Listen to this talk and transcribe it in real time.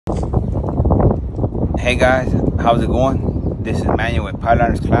Hey guys, how's it going? This is Manuel with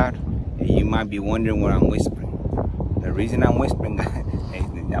Welders Cloud, and you might be wondering what I'm whispering. The reason I'm whispering, guys,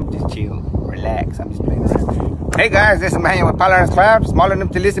 I'm just chill, relax, I'm just playing around. Hey guys, this is Manuel with Welders Cloud, small enough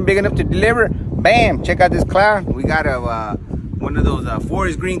to listen, big enough to deliver. Bam! Check out this cloud. We got a one of those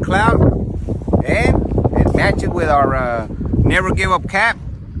forest green cloud, and it matches with our never give up cap.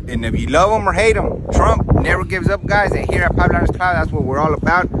 And if you love them or hate them, Trump never gives up, guys. And here at Welders Cloud, that's what we're all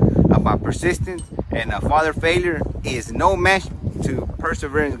about persistence. And father failure is no match to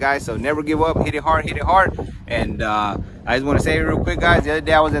perseverance, guys. So never give up, hit it hard, hit it hard. And I just want to say real quick, guys, the other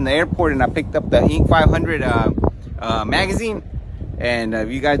day I was in the airport and I picked up the Inc. 500 magazine. And if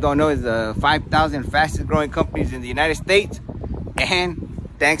you guys don't know, it's the 5,000 fastest growing companies in the United States. And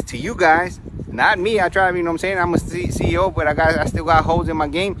thanks to you guys, not me, I try, you know what I'm saying, I'm a CEO, but I still got holes in my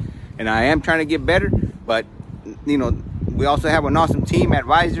game, and I am trying to get better. But you know, we also have an awesome team,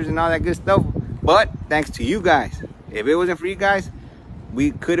 advisors and all that good stuff. But thanks to you guys, if it wasn't for you guys,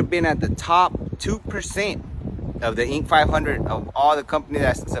 we could have been at the top 2% of the Inc. 500 of all the companies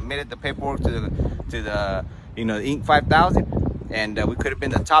that submitted the paperwork to the you know, the Inc. 5000. And we could have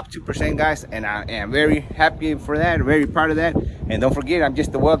been the top 2%, guys, and I am very happy for that, very proud of that. And don't forget, I'm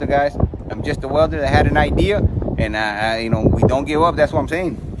just a welder, guys. I'm just a welder that had an idea, and you know, we don't give up. That's what I'm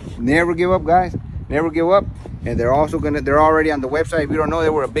saying. Never give up, guys. Never give up. And they're already on the website. If you don't know, they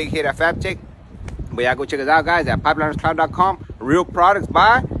were a big hit at FabTech. But yeah, go check us out, guys, at pipeliners.com. Real products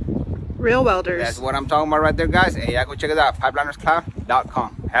by Real Welders. That's what I'm talking about right there, guys. Hey, yeah, go check us out,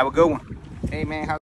 pipeliners.com. Have a good one. Hey man,